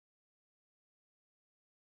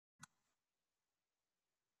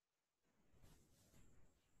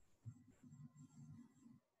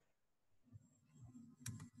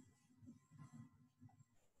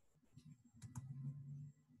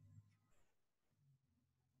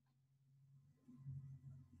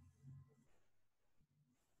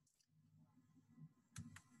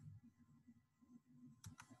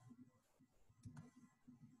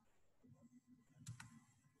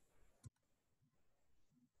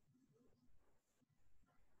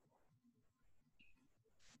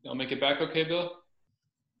Y'all make it back okay, Bill?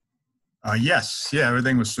 Yes, yeah,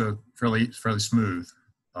 everything was fairly smooth.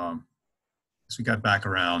 So we got back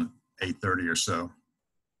around 8:30 or so.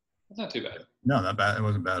 That's not too bad. No, not bad. It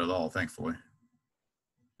wasn't bad at all, thankfully.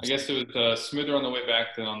 I guess it was smoother on the way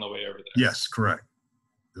back than on the way over there. Yes, correct.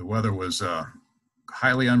 The weather was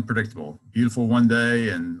highly unpredictable. Beautiful one day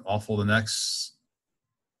and awful the next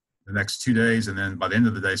 2 days, and then by the end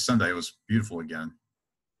of the day, Sunday, it was beautiful again.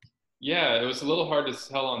 Yeah, it was a little hard to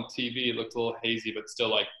tell on TV. It looked a little hazy, but still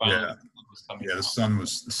like finally Yeah. the sun was coming Yeah, out.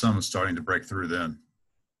 the sun was starting to break through then.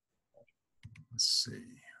 Let's see.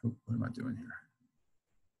 What am I doing here?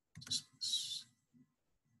 Just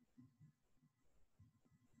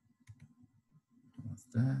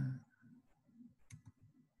with that.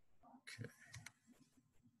 Okay.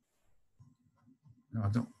 No, I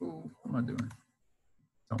don't. Oh, what am I doing?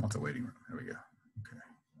 Don't want the waiting room. There we go. Okay.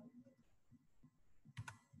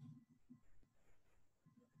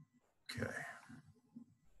 Okay.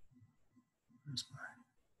 Where's my?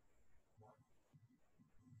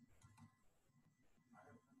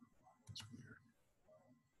 That's weird.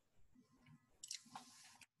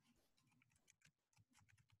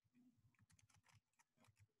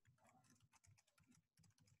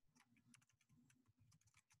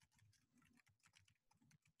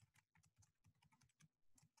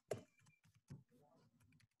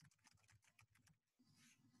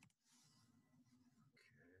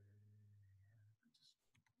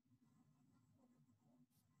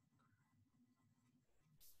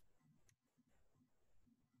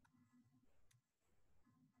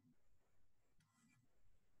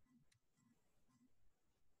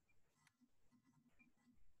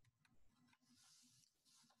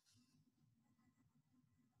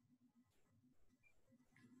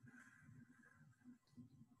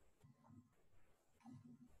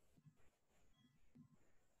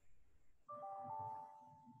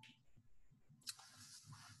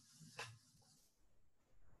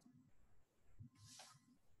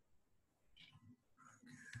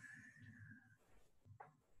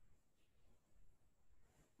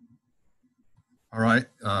 All right.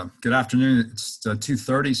 Good afternoon. It's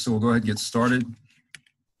 2:30, so we'll go ahead and get started.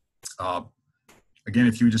 Again,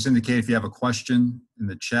 if you would just indicate if you have a question in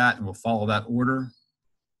the chat, and we'll follow that order.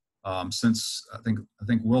 Since I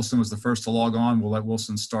think Wilson was the first to log on, we'll let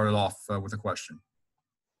Wilson start it off with a question.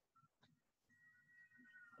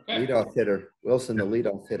 Okay. Leadoff hitter. Wilson, the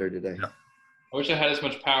leadoff hitter today. Yeah. I wish I had as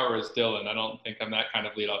much power as Dylan. I don't think I'm that kind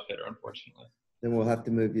of leadoff hitter, unfortunately. Then we'll have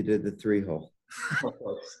to move you to the 3-hole.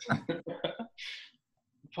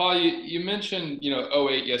 Paul, you mentioned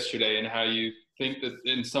 08 yesterday and how you think that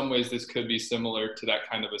in some ways this could be similar to that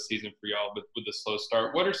kind of a season for y'all, but with a slow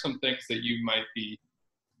start. What are some things that you might be,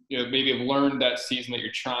 maybe have learned that season that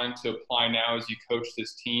you're trying to apply now as you coach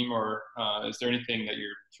this team, or is there anything that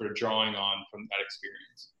you're sort of drawing on from that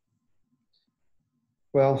experience?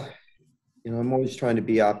 Well, I'm always trying to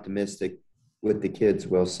be optimistic with the kids,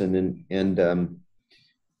 Wilson, and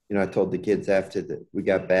I told the kids after we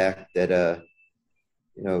got back that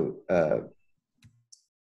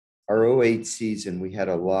our 08 season, we had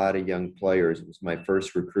a lot of young players. It was my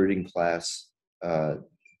first recruiting class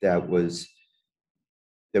that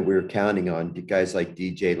we were counting on. Guys like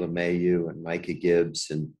DJ LeMayu and Micah Gibbs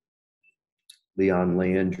and Leon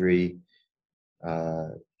Landry.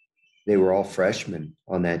 They were all freshmen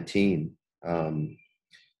on that team.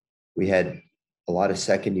 We had a lot of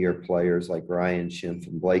second-year players like Ryan Schimpf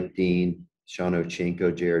and Blake Dean, Sean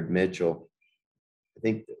Ochenko, Jared Mitchell. I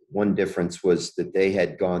think one difference was that they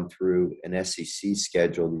had gone through an SEC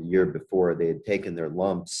schedule the year before. They had taken their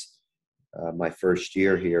lumps my first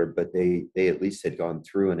year here, but they at least had gone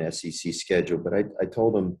through an SEC schedule. But I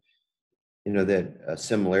told them, that a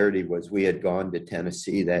similarity was we had gone to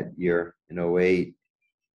Tennessee that year in 08,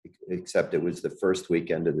 except it was the first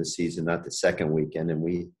weekend of the season, not the second weekend, and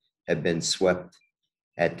we had been swept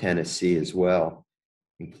at Tennessee as well,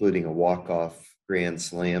 including a walk-off grand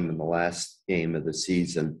slam in the last game of the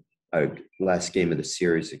series,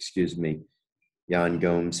 excuse me. Jan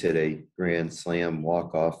Gomes hit a grand slam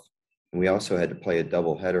walk-off, and we also had to play a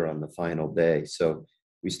doubleheader on the final day. So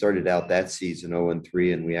we started out that season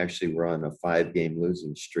 0-3, and we actually were on a 5-game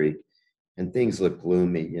losing streak. And things looked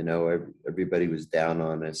gloomy, everybody was down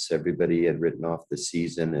on us. Everybody had written off the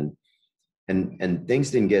season, and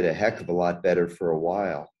things didn't get a heck of a lot better for a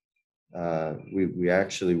while. We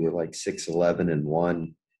actually were like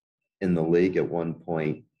 6-11-1 in the league at one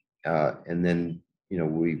point. And then,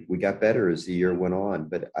 we got better as the year went on.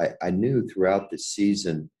 But I knew throughout the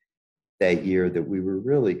season that year that we were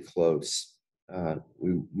really close.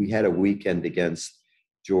 We had a weekend against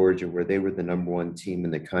Georgia where they were the number one team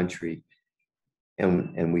in the country.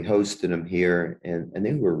 and we hosted them here, and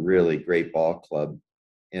they were a really great ball club.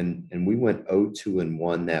 And we went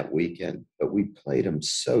 0-2-1 that weekend, but we played them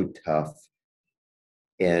so tough.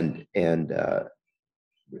 And I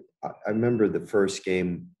remember the first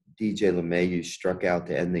game, DJ LeMahieu struck out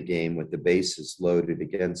to end the game with the bases loaded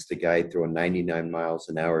against the guy throwing 99 miles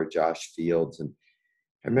an hour, Josh Fields. And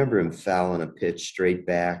I remember him fouling a pitch straight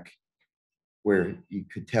back where you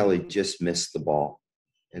could tell he just missed the ball.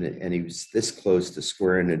 And he was this close to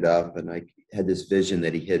squaring it up. And I had this vision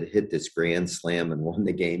that he had hit this grand slam and won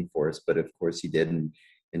the game for us. But of course he didn't,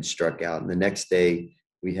 and struck out. And the next day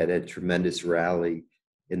we had a tremendous rally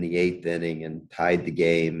in the 8th inning and tied the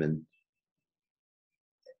game and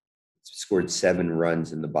scored 7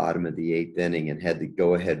 runs in the bottom of the 8th inning and had the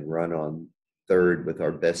go-ahead run on third with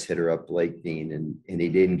our best hitter up, Blake Dean, and he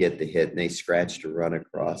didn't get the hit, and they scratched a run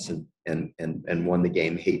across and won the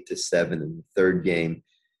game 8-7. In the third game,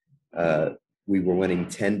 we were winning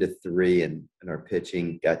 10-3, and our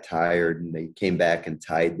pitching got tired, and they came back and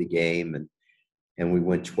tied the game, and we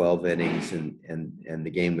went 12 innings, and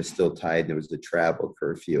the game was still tied, and there was a travel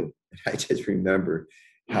curfew. And I just remember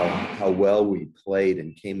how well we played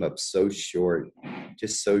and came up so short,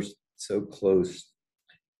 just so close,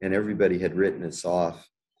 and everybody had written us off.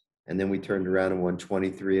 And then we turned around and won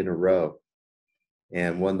 23 in a row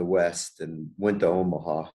and won the West and went to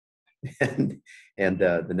Omaha, and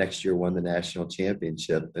the next year won the national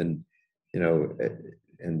championship. And you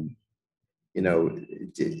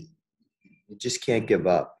just can't give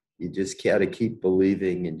up. You just got to keep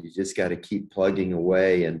believing, and you just got to keep plugging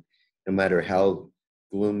away, and no matter how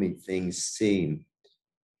gloomy things seem.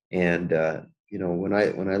 And when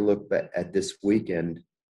I look back at this weekend,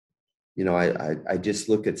 I just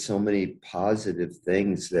look at so many positive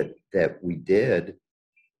things that we did.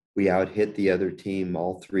 We out-hit the other team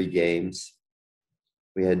all 3 games.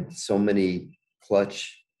 We had so many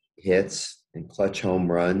clutch hits and clutch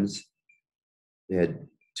home runs. We had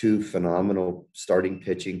 2 phenomenal starting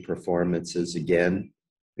pitching performances again.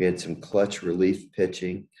 We had some clutch relief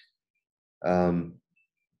pitching. Our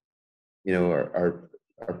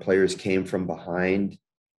players came from behind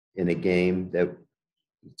in a game that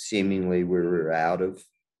seemingly we were out of.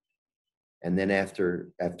 And then after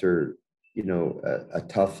a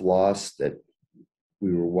tough loss that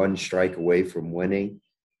we were 1 strike away from winning,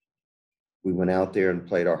 we went out there and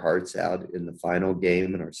played our hearts out in the final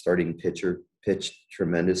game, and our starting pitcher pitched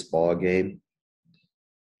tremendous ball game.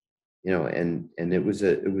 And it was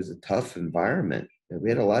a tough environment. We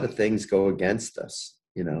had a lot of things go against us,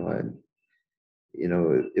 and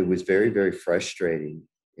it was very, very frustrating.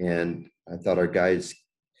 And I thought our guys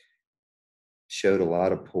showed a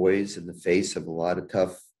lot of poise in the face of a lot of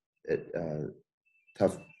tough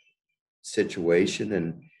situation.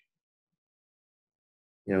 And,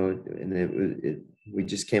 we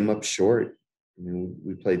just came up short.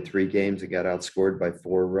 We played 3 games and got outscored by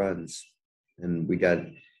 4 runs, and we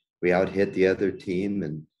out-hit the other team.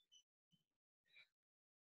 And,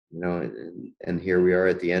 and here we are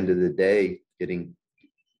at the end of the day getting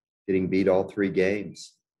beat all 3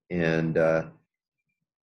 games. And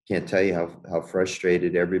can't tell you how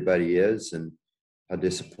frustrated everybody is and how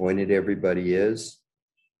disappointed everybody is,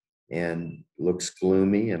 and looks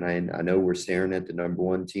gloomy. And I know we're staring at the number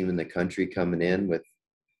 1 team in the country coming in with,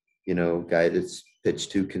 guy that's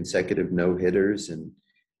pitched 2 consecutive no-hitters, and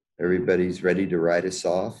everybody's ready to write us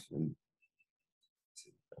off. And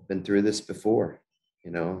I've been through this before.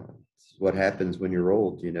 It's what happens when you're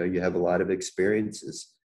old. You have a lot of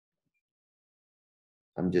experiences.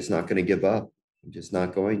 I'm just not going to give up. I'm just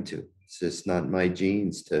not going to. It's just not my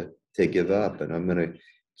genes to give up. And I'm going to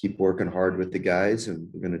keep working hard with the guys, and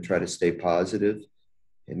we're going to try to stay positive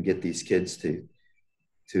and get these kids to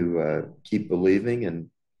keep believing. And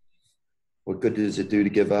what good does it do to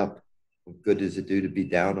give up? What good does it do to be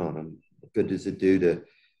down on them? What good does it do to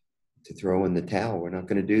throw in the towel? We're not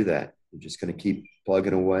going to do that. We're just going to keep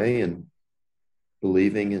plugging away and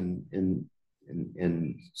believing, and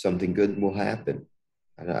something good will happen.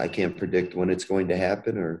 I can't predict when it's going to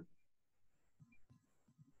happen or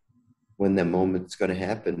when that moment's going to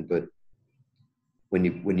happen. But when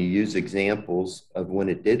you use examples of when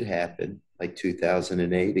it did happen, like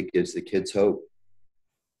 2008, it gives the kids hope.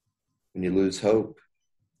 When you lose hope,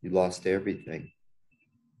 you lost everything.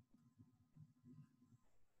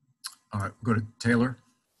 All right, go to Taylor.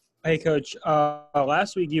 Hey, Coach.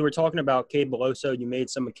 Last week you were talking about Cade Beloso. You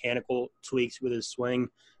made some mechanical tweaks with his swing.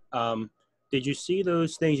 Did you see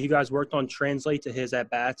those things you guys worked on translate to his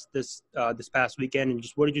at-bats this past weekend? And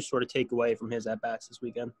just what did you sort of take away from his at-bats this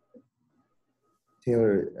weekend?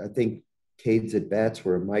 Taylor, I think Cade's at-bats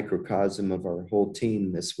were a microcosm of our whole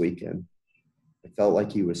team this weekend. I felt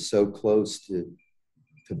like he was so close to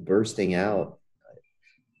bursting out.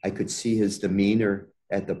 I could see his demeanor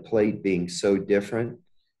at the plate being so different.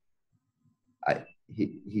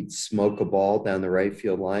 He'd smoke a ball down the right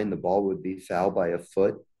field line. The ball would be foul by a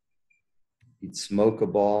foot. He'd smoke a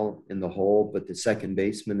ball in the hole, but the second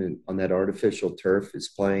baseman on that artificial turf is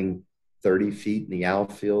playing 30 feet in the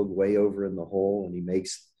outfield, way over in the hole, and he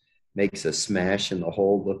makes a smash in the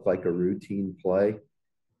hole look like a routine play.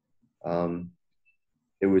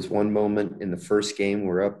 There was one moment in the first game,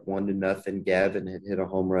 we're up 1-0. Gavin had hit a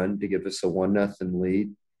home run to give us a 1-0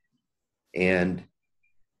 lead. And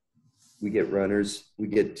we get runners. We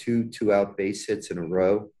get two-out base hits in a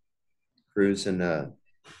row. Cruz and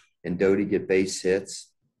Doty get base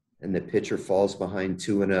hits. And the pitcher falls behind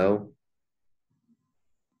 2-0.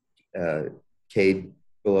 Cade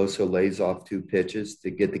Beloso lays off 2 pitches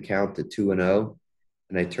to get the count to 2-0.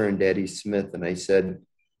 And I turned to Eddie Smith and I said,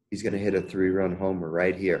 he's going to hit a 3-run homer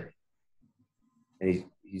right here. And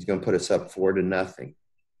he's going to put us up 4-0. And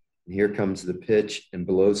here comes the pitch, and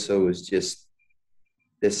Beloso is just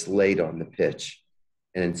this late on the pitch.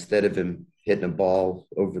 And instead of him hitting a ball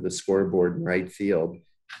over the scoreboard in right field,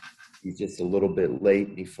 he's just a little bit late,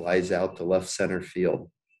 and he flies out to left center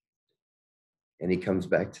field. And he comes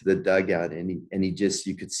back to the dugout, and he just,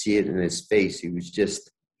 you could see it in his face. He was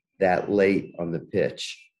just that late on the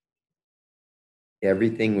pitch.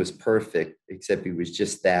 Everything was perfect, except he was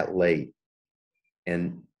just that late.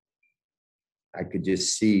 And I could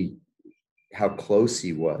just see how close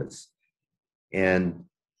he was. And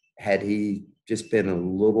had he just been a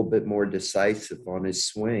little bit more decisive on his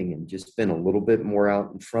swing and just been a little bit more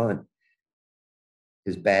out in front,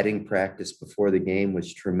 his batting practice before the game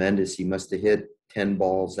was tremendous. He must have hit 10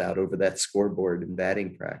 balls out over that scoreboard in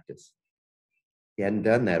batting practice. He hadn't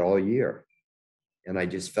done that all year. And I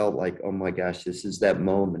just felt like, oh my gosh, this is that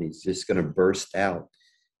moment. He's just going to burst out.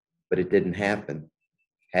 But it didn't happen.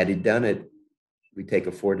 Had he done it, we take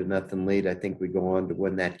a 4-0 lead. I think we go on to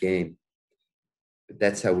win that game. But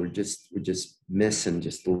that's how we're just missing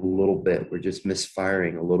just a little bit. We're just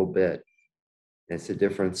misfiring a little bit. It's the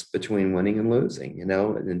difference between winning and losing, you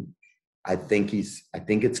know. And then I think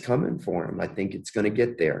it's coming for him. I think it's going to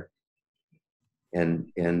get there.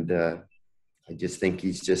 And I just think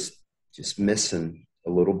he's just missing a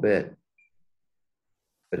little bit.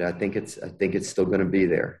 But I think it's still going to be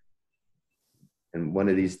there. And one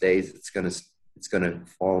of these days it's going to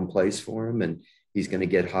fall in place for him, and he's going to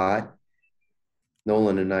get hot.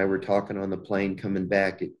 Nolan and I were talking on the plane coming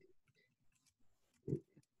back.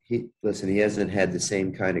 He hasn't had the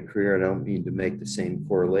same kind of career. I don't mean to make the same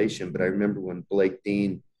correlation, but I remember when Blake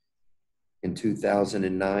Dean in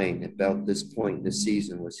 2009, about this point in the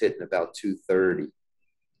season, was hitting about 230.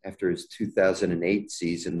 After his 2008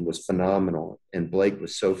 season was phenomenal. And Blake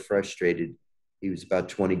was so frustrated. He was about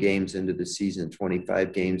 20 games into the season,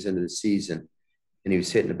 25 games into the season, and he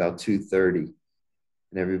was hitting about 230.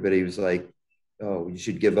 And everybody was like, oh, you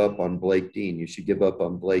should give up on Blake Dean. You should give up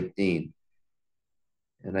on Blake Dean.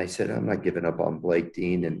 And I said, I'm not giving up on Blake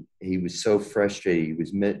Dean. And he was so frustrated.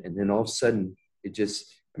 And then all of a sudden, I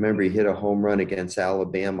remember he hit a home run against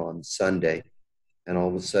Alabama on Sunday. And all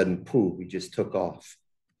of a sudden, poof, he just took off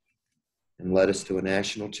and led us to a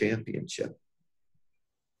national championship.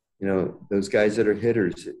 You know, those guys that are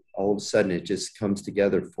hitters, all of a sudden it just comes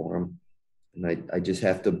together for them. And I just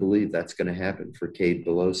have to believe that's going to happen for Cade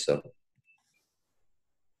Beloso.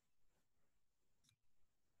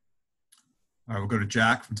 All right, we'll go to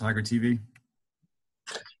Jack from Tiger TV.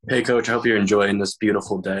 Hey, Coach, I hope you're enjoying this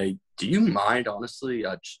beautiful day. Do you mind, honestly,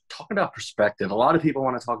 just talking about perspective? A lot of people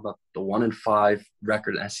want to talk about the 1-5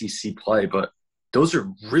 record in SEC play, but those are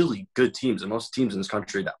really good teams, and most teams in this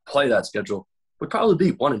country that play that schedule would probably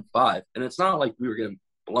be 1-5. And it's not like we were getting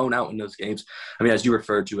blown out in those games. I mean, as you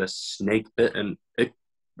referred to as snake bit, and it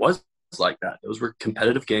was like that. Those were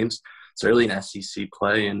competitive games. It's early in SEC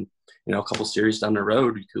play, and you know, a couple series down the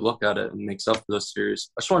road, you could look at it and makes up for those series.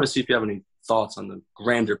 I just wanted to see if you have any thoughts on the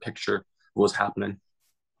grander picture of what's happening.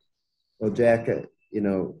 Well, Jack, you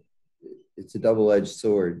know, it's a double-edged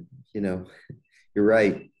sword. You know, you're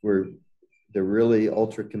right. They're really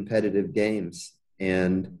ultra competitive games.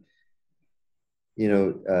 And, you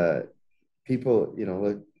know, people, you know,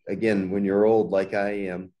 look, again, when you're old like I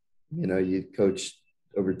am, you know, you coach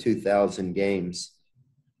over 2,000 games.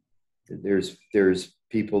 There's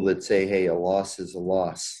people that say, hey, a loss is a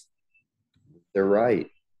loss. They're right.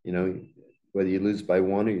 You know, whether you lose by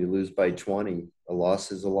 1 or you lose by 20, a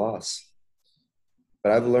loss is a loss.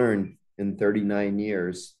 But I've learned in 39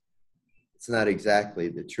 years, it's not exactly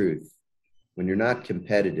the truth. When you're not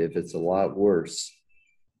competitive, it's a lot worse.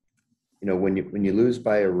 You know, when you lose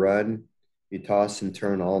by a run, You toss and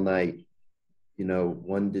turn all night. You know,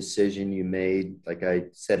 one decision you made, like I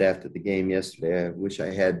said after the game yesterday, I wish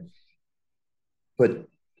I had put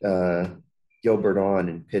Gilbert on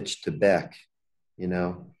and pitched to Beck, you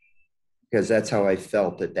know, because that's how I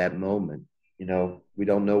felt at that moment. You know, we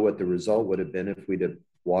don't know what the result would have been if we'd have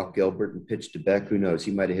walked Gilbert and pitched to Beck. Who knows?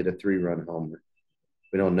 He might have hit a 3-run homer.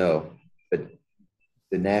 We don't know. But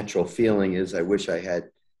the natural feeling is I wish I had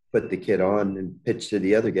put the kid on and pitched to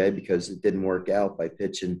the other guy because it didn't work out by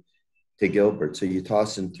pitching to Gilbert. So you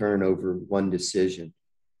toss and turn over one decision,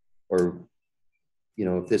 or, you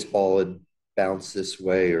know, if this ball had bounced this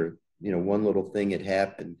way, or, you know, one little thing had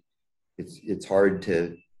happened, it's hard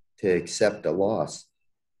to accept a loss.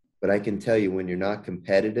 But I can tell you, when you're not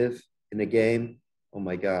competitive in a game, oh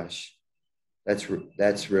my gosh, that's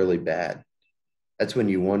really bad. That's when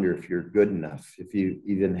you wonder if you're good enough, if you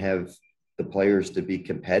even have the players to be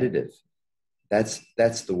competitive. That's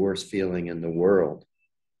the worst feeling in the world.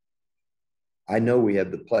 I know we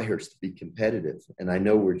have the players to be competitive, and I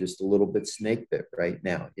know we're just a little bit snake bit right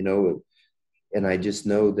now, you know, and I just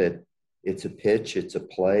know that it's a pitch, it's a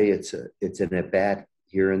play, it's an at bat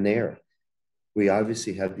here and there. We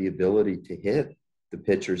obviously have the ability to hit the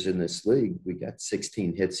pitchers in this league. We got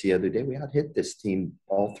 16 hits the other day. We out-hit this team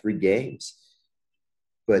all 3 games.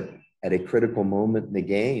 But at a critical moment in the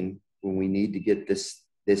game, when we need to get this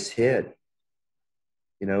hit,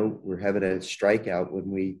 you know, we're having a strikeout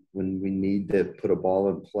when we need to put a ball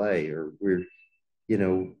in play, or we're, you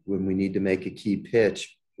know, when we need to make a key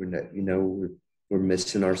pitch, we're not, you know, we're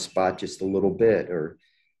missing our spot just a little bit, or,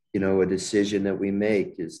 you know, a decision that we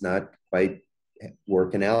make is not quite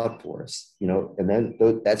working out for us, you know, and then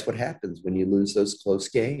that's what happens when you lose those close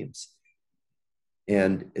games.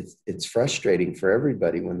 And it's frustrating for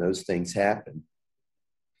everybody when those things happen.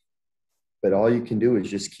 But all you can do is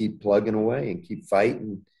just keep plugging away and keep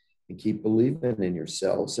fighting and keep believing in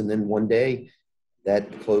yourselves. And then one day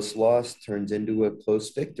that close loss turns into a close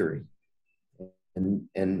victory, and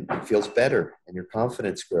it feels better, and your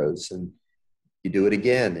confidence grows, and you do it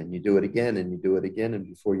again, and you do it again, and you do it again. And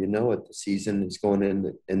before you know it, the season is going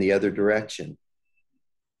in the other direction.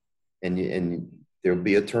 And there'll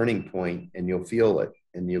be a turning point, and you'll feel it,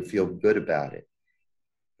 and you'll feel good about it.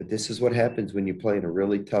 But this is what happens when you play in a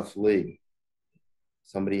really tough league.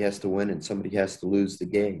 Somebody has to win and somebody has to lose the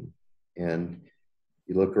game. And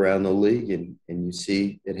you look around the league and you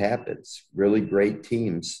see it happens. Really great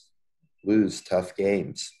teams lose tough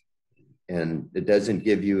games. And it doesn't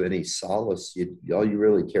give you any solace. All you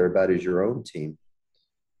really care about is your own team.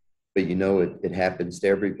 But you know it happens to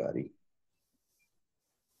everybody.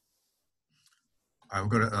 I'll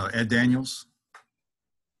go to Ed Daniels.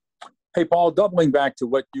 Hey, Paul, doubling back to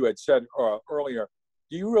what you had said earlier,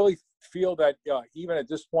 do you really feel that even at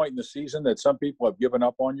this point in the season that some people have given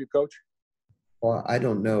up on you, Coach? Well, I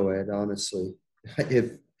don't know, Ed, honestly.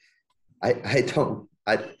 If I don't,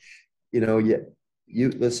 you know, you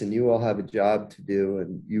listen, you all have a job to do,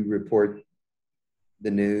 and you report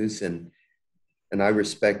the news, and I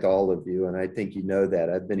respect all of you, and I think you know that.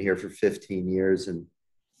 I've been here for 15 years, and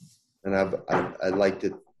I'd like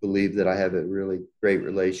to believe that I have a really great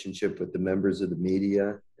relationship with the members of the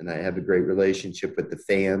media, and I have a great relationship with the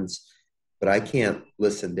fans, but I can't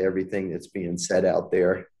listen to everything that's being said out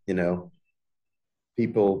there. You know,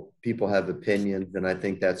 people have opinions, and I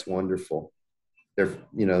think that's wonderful.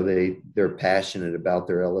 They're passionate about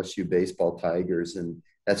their LSU baseball Tigers, and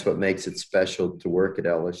that's what makes it special to work at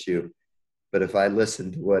LSU. But if I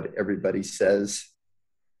listen to what everybody says,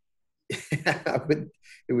 it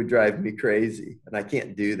would drive me crazy, and I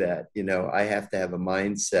can't do that. You know, I have to have a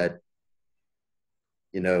mindset,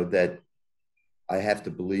 you know, that I have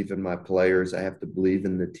to believe in my players, I have to believe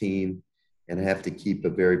in the team, and I have to keep a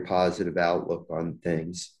very positive outlook on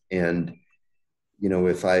things. And, you know,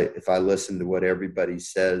 if I listen to what everybody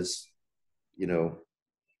says, you know,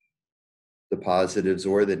 the positives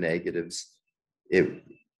or the negatives, you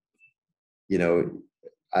know,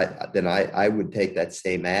 I would take that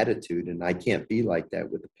same attitude, and I can't be like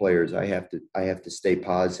that with the players. I have to stay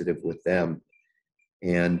positive with them,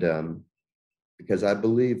 and because I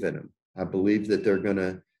believe in them. I believe that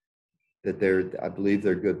I believe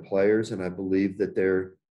they're good players, and I believe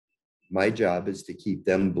that my job is to keep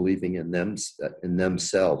them believing in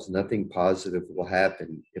themselves. Nothing positive will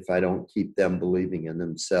happen if I don't keep them believing in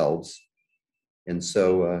themselves. And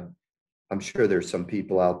so I'm sure there's some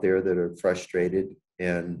people out there that are frustrated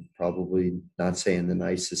and probably not saying the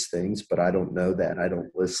nicest things, but I don't know that. I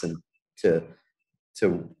don't listen to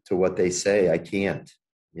what they say. I can't,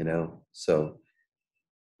 you know. So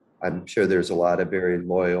I'm sure there's a lot of very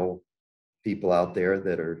loyal people out there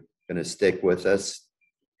that are going to stick with us.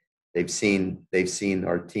 they've seen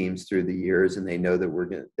our teams through the years, and they know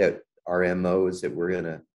that our MO is that we're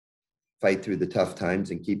gonna fight through the tough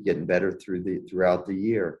times and keep getting better throughout the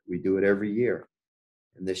year. We do it every year,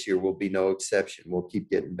 and this year will be no exception. We'll keep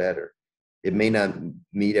getting better. It may not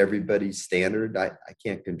meet everybody's standard. I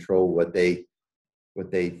can't control what they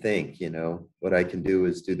think. What I can do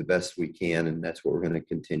is do the best we can, and that's what we're going to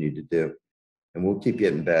continue to do. And we'll keep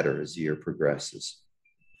getting better as the year progresses.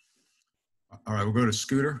 All right, we'll go to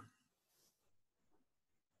Scooter.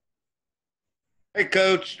 Hey,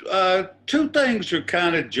 Coach. Two things are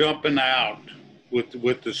kind of jumping out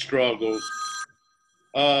with the struggles.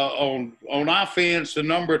 On offense, the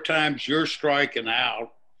number of times you're striking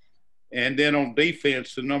out, and then on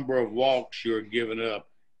defense, the number of walks you're giving up.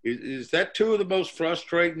 Is that two of the most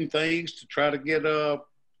frustrating things to try to get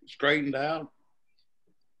straightened out?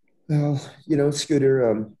 Well,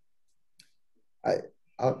 Scooter,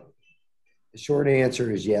 the short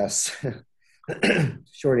answer is yes.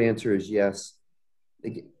 Short answer is yes.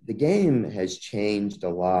 The game has changed a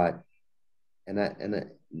lot, and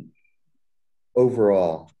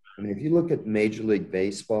overall, if you look at Major League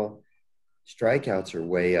Baseball, strikeouts are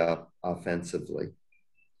way up offensively,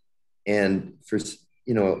 and for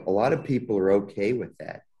a lot of people are okay with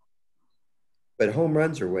that, but home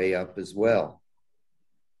runs are way up as well.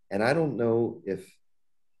 And I don't know if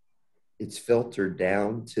it's filtered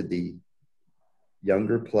down to the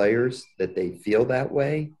younger players that they feel that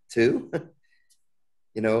way too,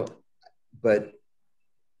 but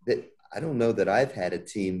I don't know that I've had a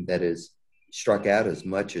team that has struck out as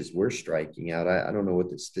much as we're striking out. I don't know what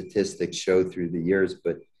the statistics show through the years,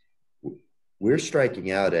 but we're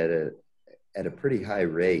striking out at a pretty high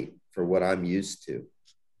rate for what I'm used to.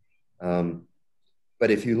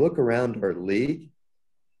 But if you look around our league,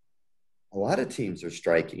 a lot of teams are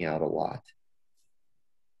striking out a lot.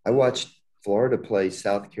 I watched Florida play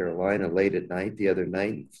South Carolina late at night the other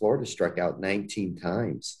night. Florida struck out 19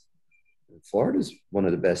 times. Florida's one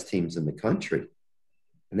of the best teams in the country,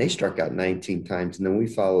 and they struck out 19 times. And then we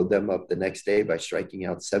followed them up the next day by striking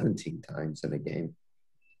out 17 times in a game.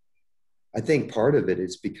 I think part of it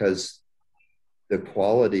is because the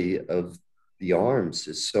quality of the arms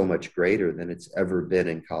is so much greater than it's ever been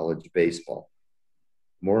in college baseball.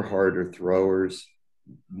 More harder throwers,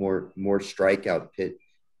 more strikeout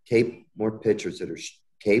more pitchers that are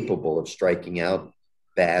capable of striking out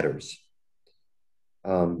batters.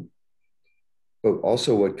 But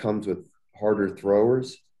also what comes with harder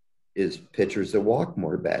throwers is pitchers that walk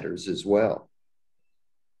more batters as well.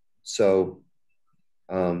 So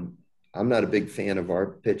I'm not a big fan of our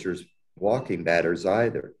pitchers walking batters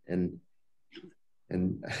either. And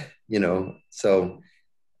so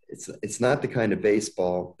it's not the kind of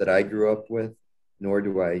baseball that I grew up with, nor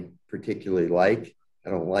do I particularly like. I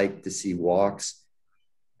don't like to see walks,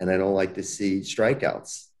 and I don't like to see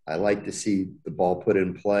strikeouts. I like to see the ball put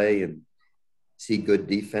in play and see good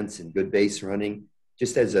defense and good base running.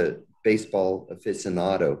 Just as a baseball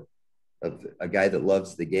aficionado, of a guy that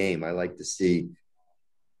loves the game, I like to see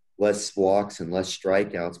less walks and less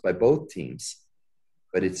strikeouts by both teams.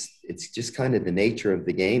 But it's just kind of the nature of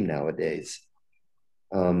the game nowadays.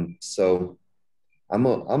 So I'm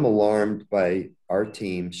alarmed by our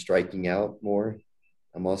team striking out more.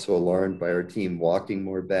 I'm also alarmed by our team walking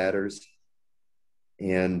more batters.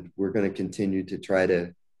 And we're going to continue to try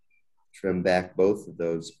to trim back both of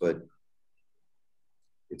those, but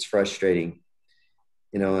it's frustrating,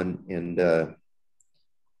 Ty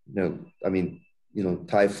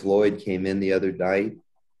Floyd came in the other night,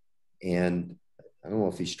 and I don't know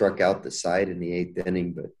if he struck out the side in the 8th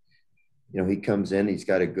inning, but he comes in, he's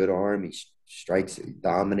got a good arm, he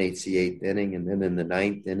dominates the 8th inning, and then in the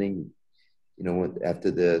 9th inning,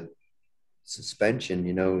 after the suspension,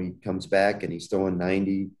 he comes back and he's throwing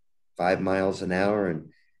 95 miles an hour, and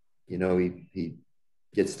he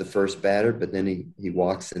gets the first batter, but then he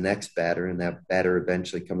walks the next batter, and that batter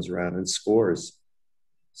eventually comes around and scores.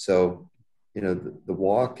 So the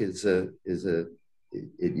walk it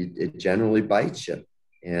generally bites you,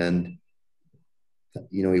 and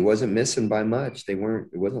he wasn't missing by much. It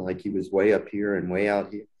wasn't like he was way up here and way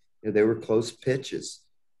out here. They were close pitches,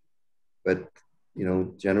 but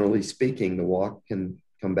generally speaking, the walk can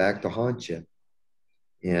come back to haunt you.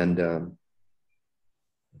 And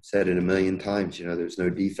I've said it a million times, there's no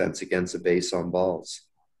defense against a base on balls.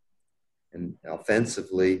 And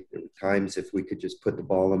offensively, there were times if we could just put the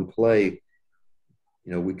ball in play,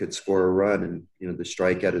 we could score a run, and, the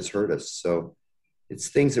strikeout has hurt us. So it's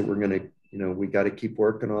things that we're going to, we got to keep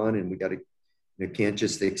working on, and we got to, can't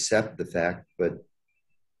just accept the fact, but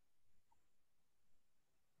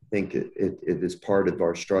think it is part of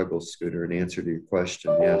our struggle, Scooter, in answer to your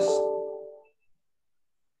question. Yes.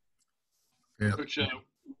 Yeah. Coach,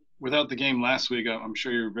 without the game last week, I'm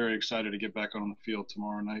sure you're very excited to get back on the field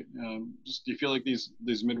tomorrow night. Just do you feel like these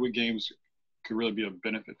midweek games could really be a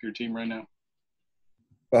benefit for your team right now?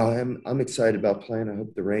 Well, I'm excited about playing. I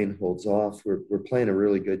hope the rain holds off. We're playing a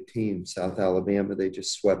really good team, South Alabama. They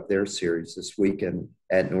just swept their series this weekend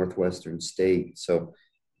at Northwestern State. So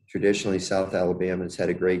traditionally, South Alabama has had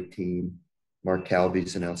a great team. Mark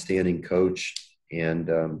Calvy's an outstanding coach, and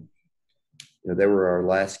they were our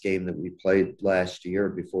last game that we played last year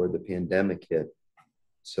before the pandemic hit.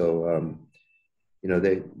 So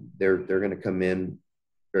they're going to come in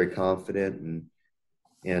very confident,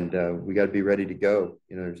 and we got to be ready to go.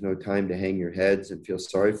 There's no time to hang your heads and feel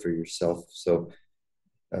sorry for yourself. So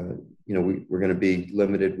we're going to be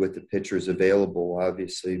limited with the pitchers available.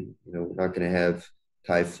 Obviously, we're not going to have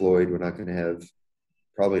Ty Floyd. We're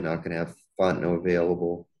probably not going to have Fontenot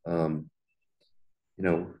available.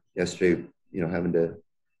 Yesterday, having to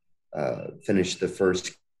finish the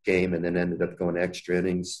first game and then ended up going extra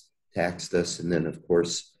innings, taxed us. And then, of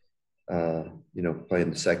course,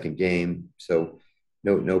 playing the second game. So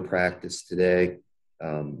no practice today.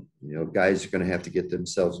 Guys are going to have to get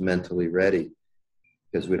themselves mentally ready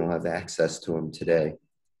because we don't have access to them today.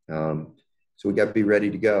 So we got to be ready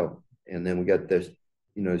to go. And then we got this,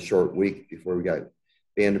 short week before we got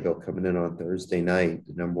Vanderbilt coming in on Thursday night,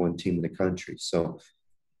 the number one team in the country. So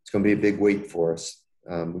it's going to be a big week for us.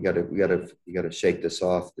 We got to shake this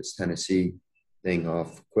off, this Tennessee thing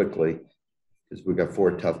off quickly, because we've got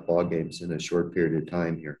 4 tough ball games in a short period of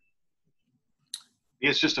time here. I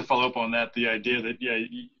guess just to follow up on that, the idea that,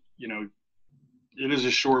 it is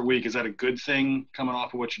a short week. Is that a good thing coming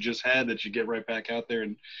off of what you just had, that you get right back out there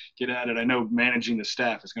and get at it? I know managing the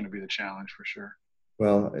staff is going to be the challenge for sure.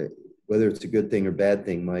 Well, whether it's a good thing or bad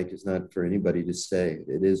thing, Mike, is not for anybody to say.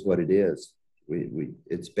 It is what it is.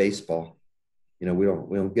 It's baseball. We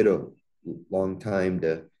don't get a long time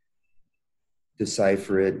to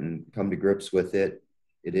decipher it and come to grips with it.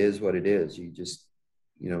 It is what it is. You just,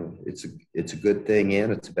 it's a good thing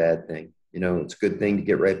and it's a bad thing. It's a good thing to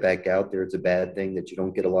get right back out there. It's a bad thing that you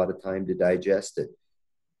don't get a lot of time to digest it.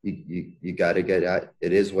 You got to get out.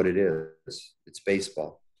 It is what it is. It's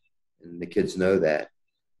baseball, and the kids know that.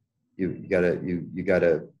 You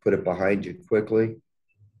gotta put it behind you quickly,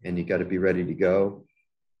 and you got to be ready to go.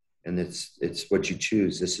 And it's what you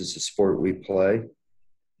choose. This is a sport we play,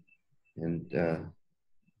 and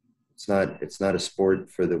it's not a sport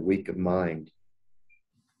for the weak of mind.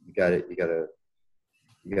 You gotta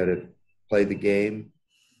play the game,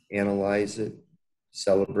 analyze it,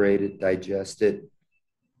 celebrate it, digest it,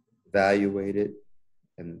 evaluate it,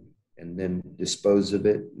 and then dispose of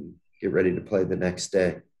it and get ready to play the next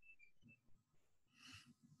day.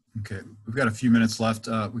 Okay, we've got a few minutes left.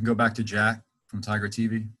 We can go back to Jack from Tiger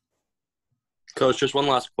TV. Coach, just one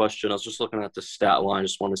last question. I was just looking at the stat line.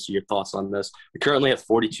 Just want to see your thoughts on this. We currently have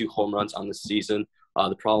 42 home runs on the season.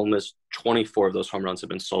 The problem is 24 of those home runs have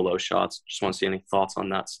been solo shots. Just want to see any thoughts on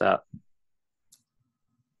that stat.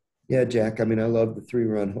 Yeah, Jack. I love the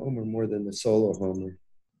 3-run homer more than the solo homer.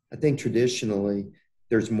 I think traditionally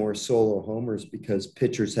there's more solo homers because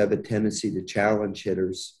pitchers have a tendency to challenge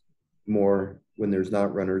hitters more when there's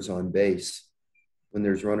not runners on base. When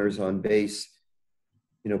there's runners on base,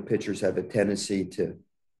 pitchers have a tendency to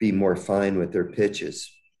be more fine with their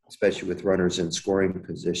pitches, especially with runners in scoring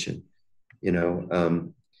position. I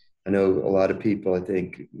know a lot of people, I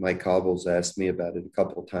think Mike Cobble's asked me about it a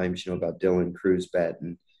couple of times, about Dylan Cruz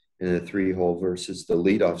batting in the 3-hole versus the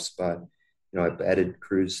leadoff spot. I batted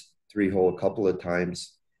Cruz 3-hole a couple of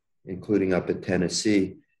times, including up at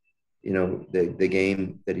Tennessee. The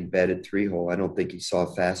game that he batted 3-hole, I don't think he saw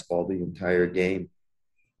a fastball the entire game.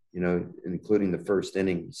 Including the first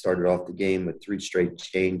inning, he started off the game with 3 straight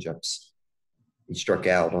changeups. He struck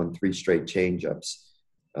out on 3 straight changeups.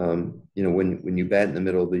 When you bat in the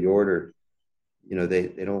middle of the order,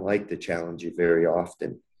 they don't like to challenge you very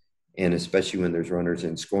often. And especially when there's runners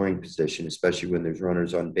in scoring position, especially when there's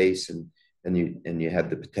runners on base and you have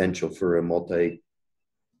the potential for a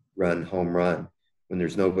multi-run home run. When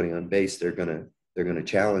there's nobody on base, they're gonna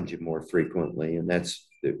challenge you more frequently, and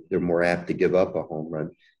they're more apt to give up a home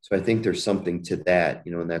run. So I think there's something to that,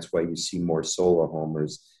 and that's why you see more solo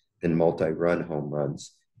homers than multi-run home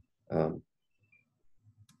runs. And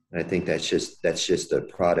I think that's just a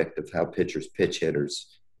product of how pitchers pitch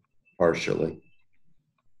hitters, partially.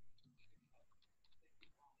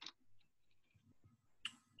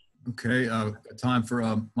 Okay, time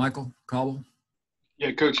for Michael Cobble.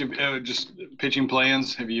 Yeah, Coach, just pitching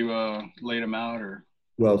plans. Have you laid them out or?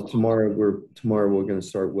 Well, tomorrow we're going to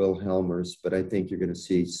start Will Helmers, but I think you're going to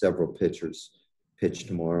see several pitchers pitch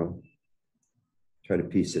tomorrow. Try to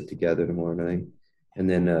piece it together tomorrow night, and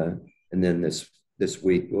then this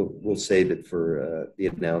week we'll save it for the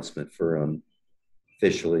announcement for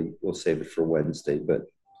officially. We'll save it for Wednesday, but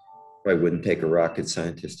probably wouldn't take a rocket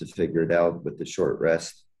scientist to figure it out with the short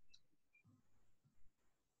rest.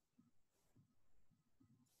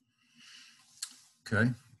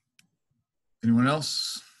 Okay. Anyone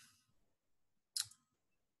else?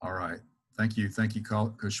 All right. Thank you,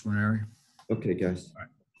 Coach Mainieri. Okay, guys. All right.